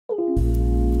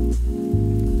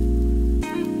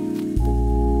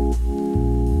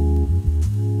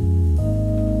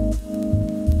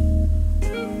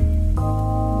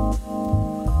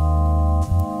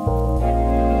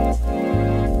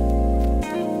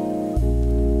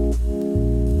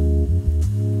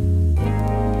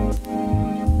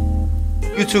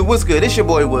YouTube, what's good? It's your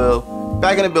boy Will,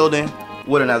 back in the building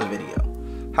with another video.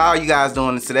 How are you guys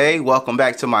doing today? Welcome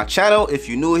back to my channel. If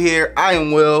you're new here, I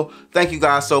am Will. Thank you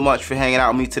guys so much for hanging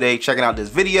out with me today, checking out this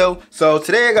video. So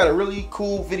today I got a really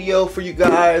cool video for you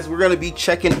guys. We're gonna be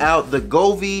checking out the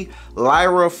Govee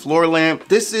Lyra floor lamp.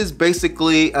 This is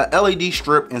basically a LED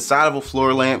strip inside of a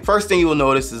floor lamp. First thing you will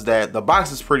notice is that the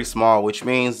box is pretty small, which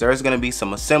means there's gonna be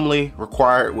some assembly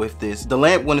required with this. The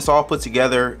lamp, when it's all put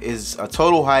together, is a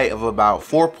total height of about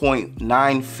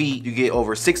 4.9 feet. You get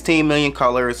over 16 million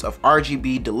colors of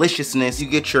RGB deliciousness. You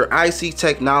get your IC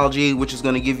technology, which is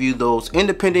gonna give you those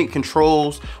independent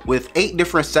controls with 8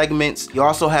 different segments. You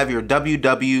also have your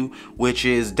WW, which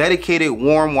is dedicated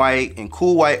warm white and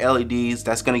cool white LEDs.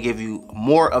 That's gonna give you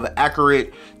more of an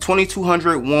accurate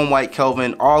 2200 warm white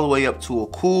Kelvin all the way up to a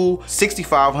cool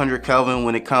 6500 Kelvin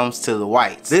when it comes to the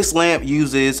whites. This lamp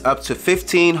uses up to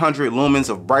 1500 lumens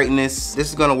of brightness. This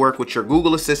is gonna work with your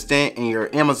Google Assistant and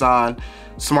your Amazon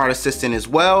Smart Assistant as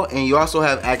well, and you also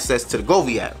have access to the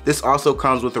Govee app. This also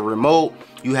comes with a remote.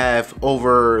 You have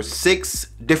over 6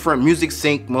 different music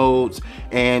sync modes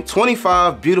and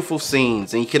 25 beautiful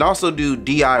scenes, and you can also do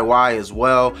DIY as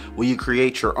well, where you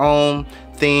create your own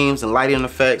themes and lighting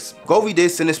effects. Govee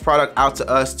did send this product out to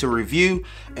us to review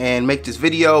and make this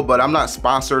video, but I'm not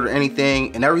sponsored or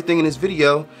anything, and everything in this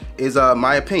video is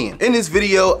my opinion. In this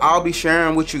video, I'll be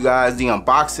sharing with you guys the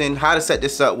unboxing, how to set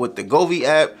this up with the Govee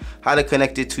app, how to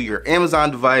connect it to your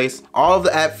Amazon device, all of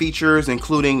the app features,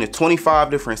 including the 25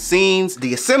 different scenes,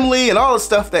 the assembly, and all the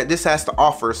stuff that this has to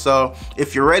offer. So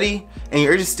if you're ready and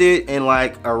you're interested in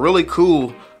like a really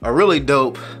cool, a really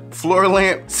dope floor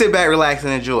lamp, sit back, relax,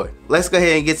 and enjoy. Let's go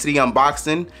ahead and get to the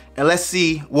unboxing and let's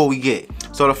see what we get.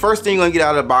 So the first thing you're gonna get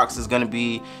out of the box is gonna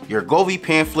be your Govee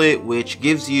pamphlet, which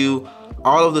gives you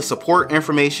all of the support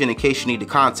information in case you need to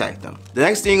contact them. The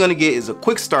next thing you're gonna get is a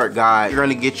quick start guide. You're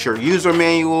gonna get your user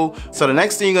manual. So the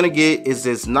next thing you're gonna get is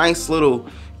this nice little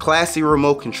classy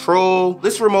remote control.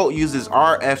 This remote uses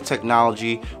RF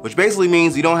technology, which basically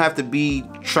means you don't have to be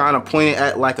trying to point it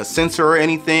at like a sensor or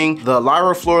anything. The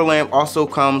Lyra floor lamp also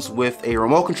comes with a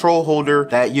remote control holder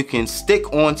that you can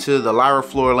stick onto the Lyra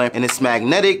floor lamp, and it's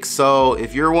magnetic. So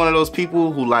if you're one of those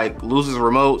people who like loses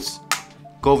remotes,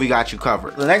 Govee got you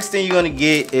covered. The next thing you're gonna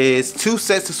get is 2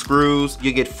 sets of screws.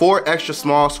 You get 4 extra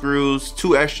small screws,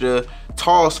 2 extra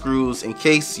tall screws in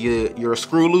case you're a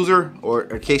screw loser or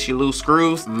in case you lose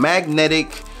screws.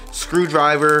 Magnetic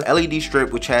screwdriver, LED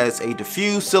strip, which has a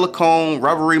diffused silicone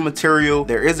rubbery material.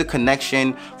 There is a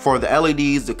connection for the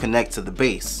LEDs to connect to the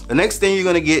base. The next thing you're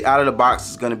gonna get out of the box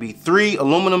is gonna be 3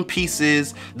 aluminum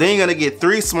pieces. Then you're gonna get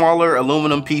 3 smaller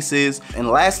aluminum pieces. And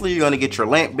lastly, you're gonna get your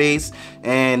lamp base.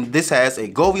 And this has a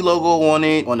Govee logo on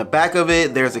it. On the back of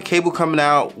it, there's a cable coming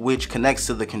out which connects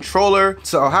to the controller.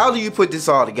 So how do you put this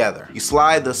all together? You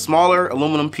slide the smaller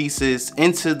aluminum pieces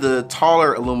into the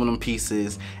taller aluminum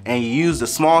pieces, and you use the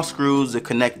small screws to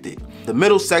connect it. The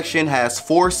middle section has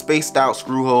 4 spaced out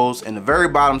screw holes, and the very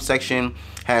bottom section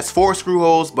has 4 screw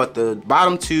holes, but the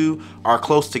bottom 2 are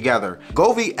close together.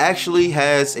 Govee actually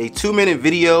has a 2-minute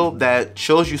video that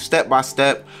shows you step by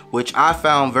step, which I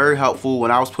found very helpful when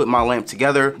I was putting my lamp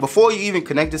together. Before you even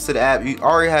connect this to the app, you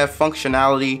already have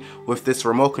functionality with this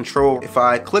remote control. If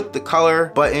I click the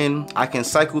color button, I can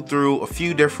cycle through a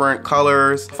few different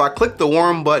colors. If I click the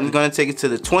warm button, it's gonna take it to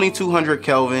the 2200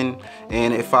 Kelvin.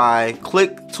 And if I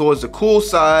click towards the cool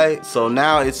side, so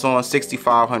now it's on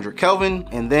 6500 Kelvin.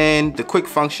 And then the quick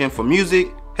function for music,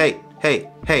 hey,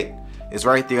 is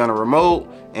right there on the remote,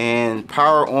 and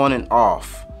power on and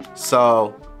off.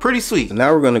 So pretty sweet. So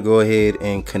now we're gonna go ahead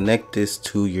and connect this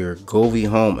to your Govee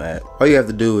Home app. All you have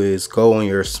to do is go on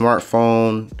your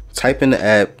smartphone, type in the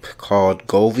app called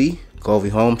Govee.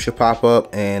 Govee Home should pop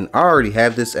up, and I already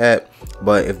have this app,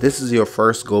 but if this is your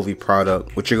first Govee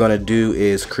product, what you're gonna do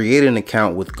is create an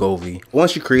account with Govee.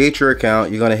 Once you create your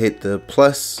account, you're gonna hit the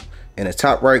plus in the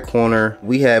top right corner.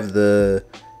 We have the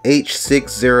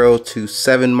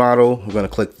H6027 model. We're gonna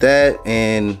click that,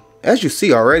 and as you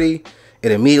see already,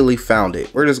 it immediately found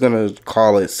it. We're just gonna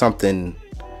call it something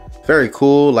very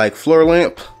cool like floor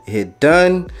lamp. Hit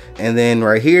done, and then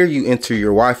right here you enter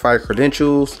your Wi-Fi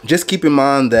credentials. Just keep in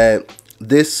mind that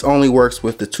this only works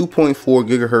with the 2.4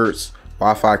 gigahertz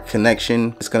Wi-Fi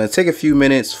connection. It's gonna take a few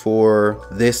minutes for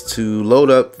this to load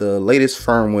up the latest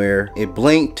firmware. It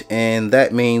blinked, and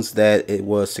that means that it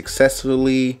was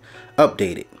successfully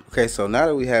updated. Okay, so now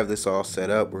that we have this all set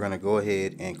up, we're gonna go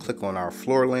ahead and click on our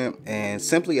floor lamp, and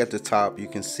simply at the top you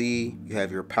can see you have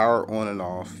your power on and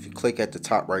off. If you click at the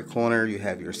top right corner, you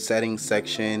have your settings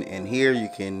section, and here you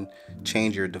can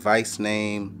change your device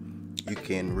name, you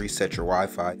can reset your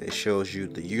Wi-Fi. It shows you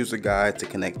the user guide to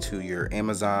connect to your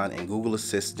Amazon and Google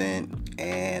Assistant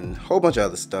and a whole bunch of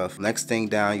other stuff. Next thing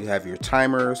down, you have your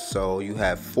timers. So you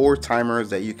have 4 timers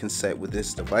that you can set with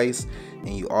this device,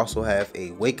 and you also have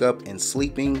a wake up and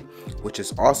sleeping, which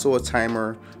is also a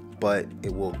timer, but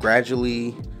it will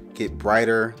gradually get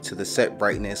brighter to the set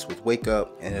brightness with wake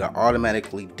up, and it'll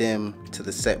automatically dim to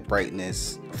the set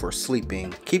brightness for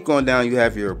sleeping. Keep going down, you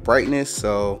have your brightness.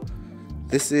 So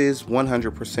this is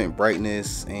 100%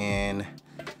 brightness and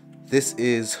this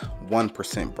is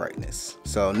 1% brightness.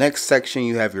 So next section,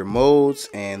 you have your modes,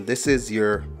 and this is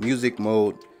your music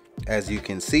mode. As you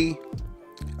can see,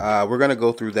 we're gonna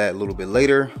go through that a little bit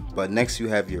later, but next you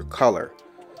have your color.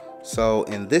 So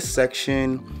in this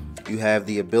section, you have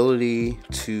the ability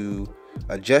to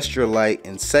adjust your light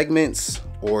in segments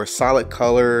or solid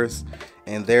colors,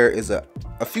 and there is a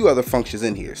few other functions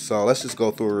in here. So let's just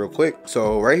go through it real quick.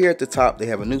 So right here at the top, they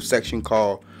have a new section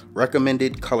called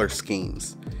recommended color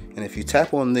schemes, and if you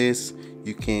tap on this,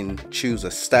 you can choose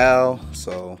a style.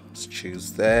 So let's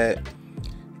choose that.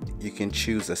 You can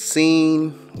choose a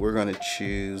scene. We're going to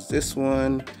choose this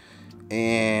one,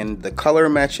 and the color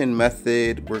matching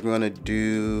method, we're going to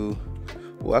do,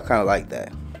 well, I kind of like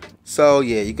that. So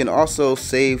yeah, you can also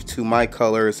save to my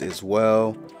colors as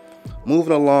well.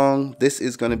 Moving along, this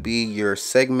is going to be your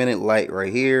segmented light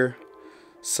right here.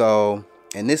 So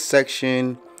in this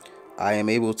section, I am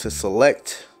able to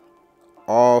select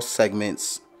all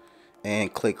segments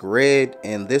and click red,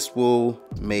 and this will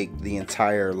make the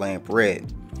entire lamp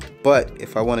red. But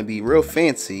if I want to be real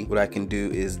fancy, what I can do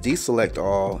is deselect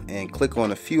all and click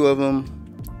on a few of them,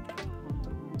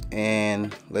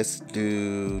 and let's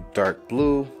do dark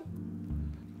blue.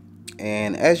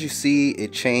 And as you see,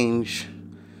 it changed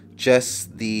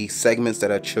just the segments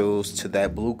that I chose to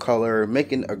that blue color,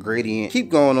 making a gradient. Keep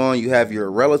going on, you have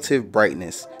your relative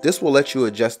brightness. This will let you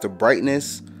adjust the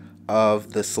brightness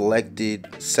of the selected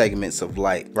segments of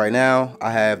light. Right now,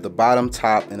 I have the bottom,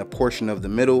 top, and a portion of the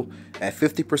middle at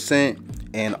 50%,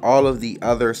 and all of the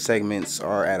other segments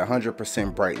are at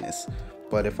 100% brightness.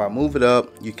 But if I move it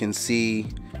up, you can see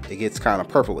it gets kind of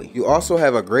purpley. You also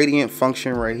have a gradient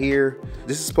function right here.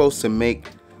 This is supposed to make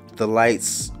the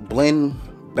lights blend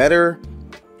better,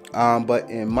 but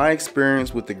in my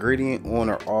experience with the gradient on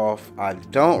or off, I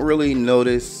don't really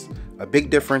notice a big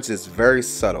difference. It's very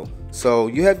subtle. So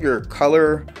you have your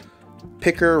color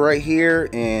picker right here,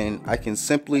 and I can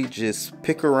simply just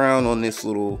pick around on this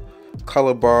little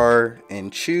color bar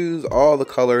and choose all the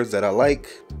colors that I like.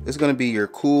 This is going to be your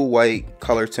cool white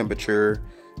color temperature,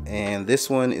 and this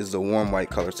one is the warm white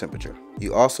color temperature.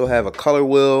 You also have a color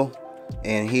wheel,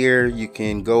 and here you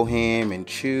can go ham and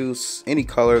choose any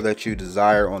color that you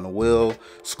desire on the wheel.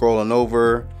 Scrolling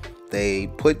over, they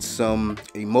put some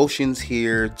emotions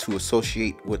here to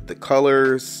associate with the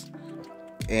colors,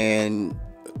 and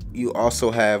you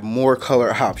also have more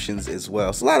color options as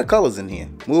well. It's a lot of colors in here.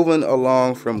 Moving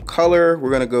along from color,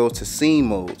 we're gonna go to scene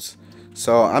modes.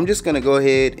 So I'm just gonna go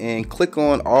ahead and click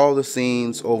on all the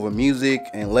scenes over music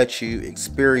and let you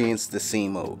experience the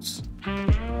scene modes.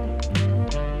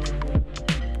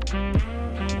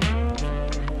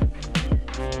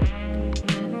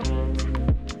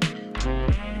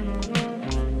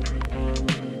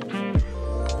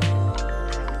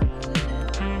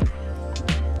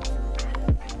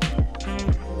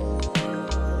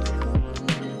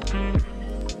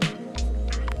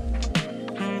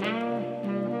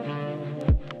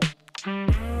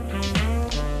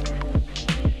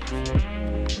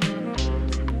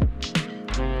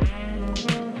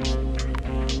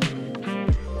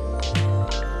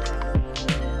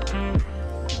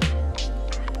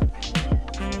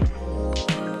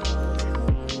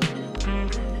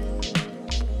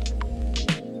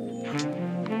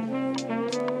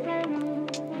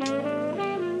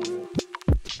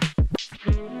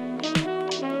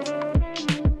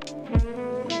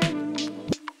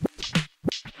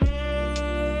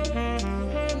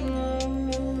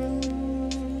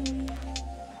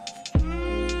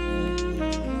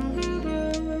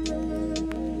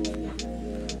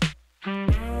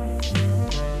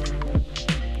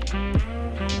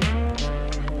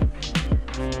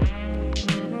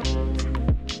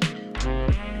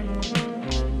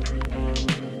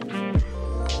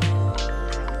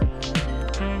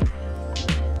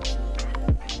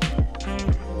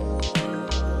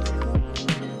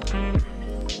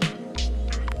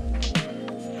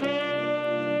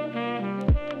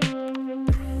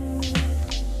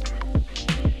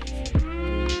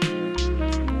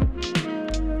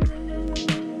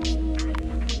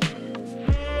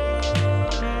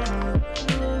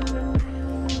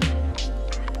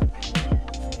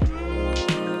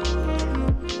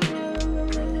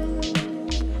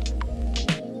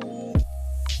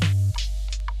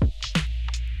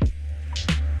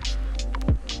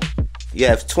 You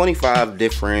have 25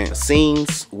 different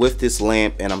scenes with this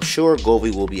lamp, and I'm sure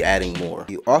Govee will be adding more.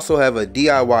 You also have a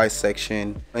DIY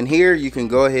section, and here you can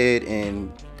go ahead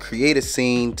and create a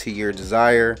scene to your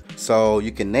desire. So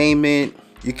you can name it,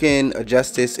 you can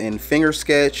adjust this in finger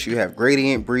sketch. You have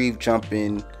gradient, breathe,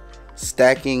 jumping,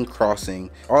 stacking,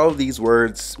 crossing. All of these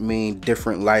words mean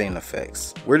different lighting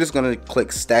effects. We're just gonna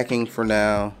click stacking for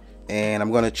now, and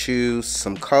I'm gonna choose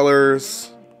some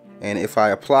colors, and if I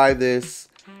apply this,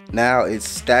 now it's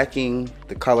stacking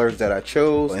the colors that I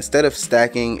chose. Instead of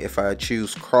stacking, if I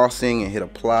choose crossing and hit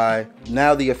apply,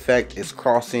 now the effect is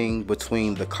crossing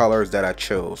between the colors that I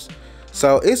chose.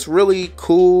 So it's really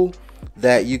cool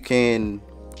that you can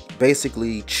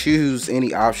basically choose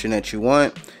any option that you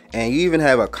want, and you even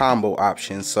have a combo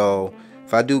option. So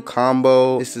if I do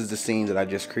combo, this is the scene that I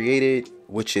just created,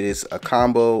 which is a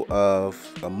combo of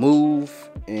a move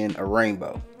and a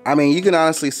rainbow. I mean, you can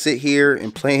honestly sit here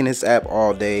and play in this app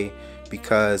all day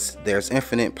because there's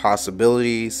infinite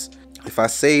possibilities. If I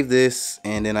save this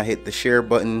and then I hit the share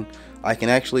button, I can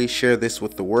actually share this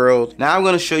with the world. Now I'm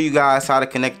going to show you guys how to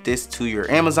connect this to your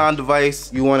Amazon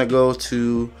device. You want to go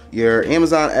to your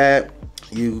Amazon app,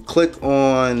 you click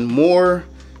on more,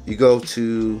 you go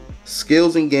to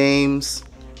skills and games,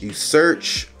 you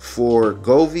search for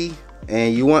Govee,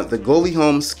 and you want the Govee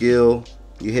home skill.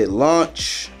 You hit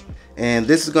launch, and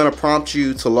this is going to prompt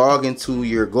you to log into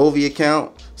your Govee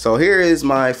account. So here is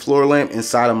my floor lamp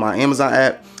inside of my Amazon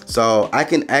app. So I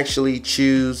can actually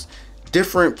choose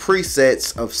different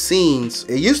presets of scenes.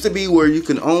 It used to be where you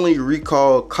can only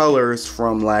recall colors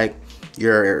from like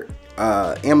your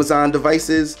Amazon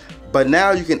devices, but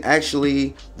now you can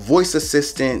actually voice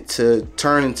assistant to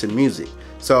turn into music.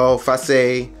 So if I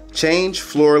say change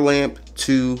floor lamp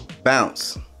to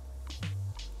bounce,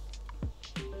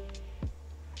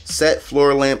 set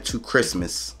floor lamp to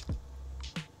Christmas.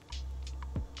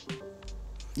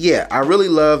 Yeah, I really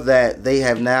love that they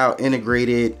have now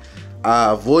integrated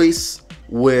voice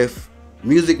with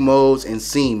music modes and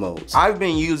scene modes. I've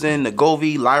been using the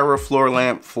Govee Lyra Floor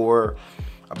lamp for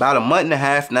about a month and a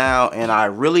half now, and I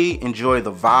really enjoy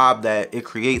the vibe that it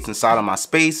creates inside of my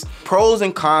space. Pros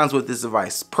and cons with this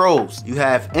device. Pros, you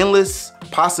have endless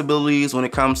possibilities when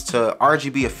it comes to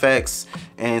RGB effects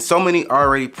and so many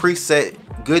already preset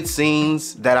good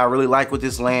scenes that I really like with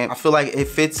this lamp. I feel like it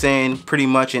fits in pretty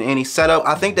much in any setup.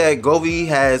 I think that Govee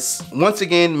has once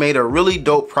again made a really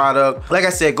dope product. Like I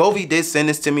said, Govee did send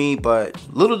this to me, but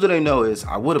little do they know is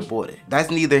I would have bought it. That's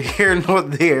neither here nor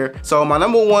there. So my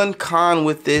number one con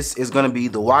with this is gonna be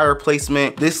the wire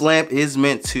placement. This lamp is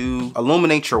meant to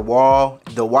illuminate your wall.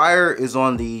 The wire is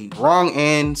on the wrong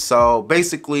end, so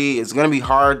basically it's gonna be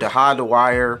hard to hide the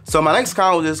wire. So my next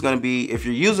con with this is gonna be if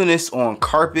you're using this on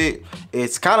carpet,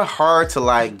 it's kind of hard to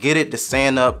like get it to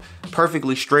stand up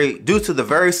perfectly straight due to the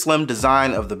very slim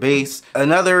design of the base.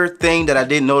 Another thing that I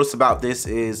did notice about this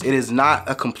is it is not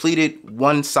a completed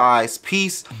one size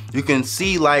piece. You can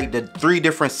see like the 3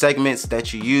 different segments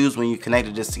that you use when you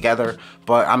connected this together,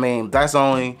 but I mean that's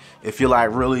only if you're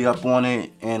like really up on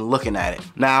it and looking at it.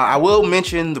 Now I will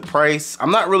mention the price.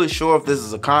 I'm not really sure if this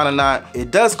is a con or not.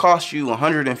 It does cost you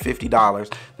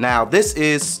 $150. Now this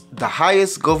is the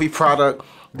highest Govee product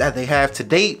that they have to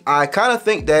date. I kind of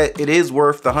think that it is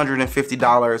worth the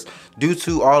 $150 due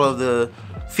to all of the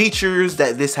features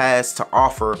that this has to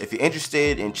offer. If you're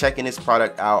interested in checking this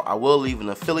product out, I will leave an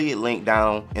affiliate link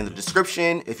down in the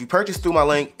description. If you purchase through my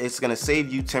link, it's gonna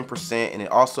save you 10%, and it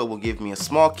also will give me a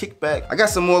small kickback. I got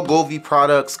some more Govee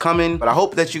products coming, but I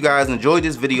hope that you guys enjoyed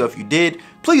this video. If you did,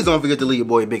 please don't forget to leave your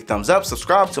boy a big thumbs up,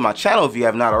 subscribe to my channel if you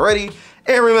have not already,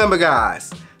 and remember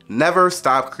guys, never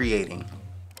stop creating.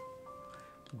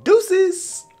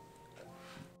 Deuces.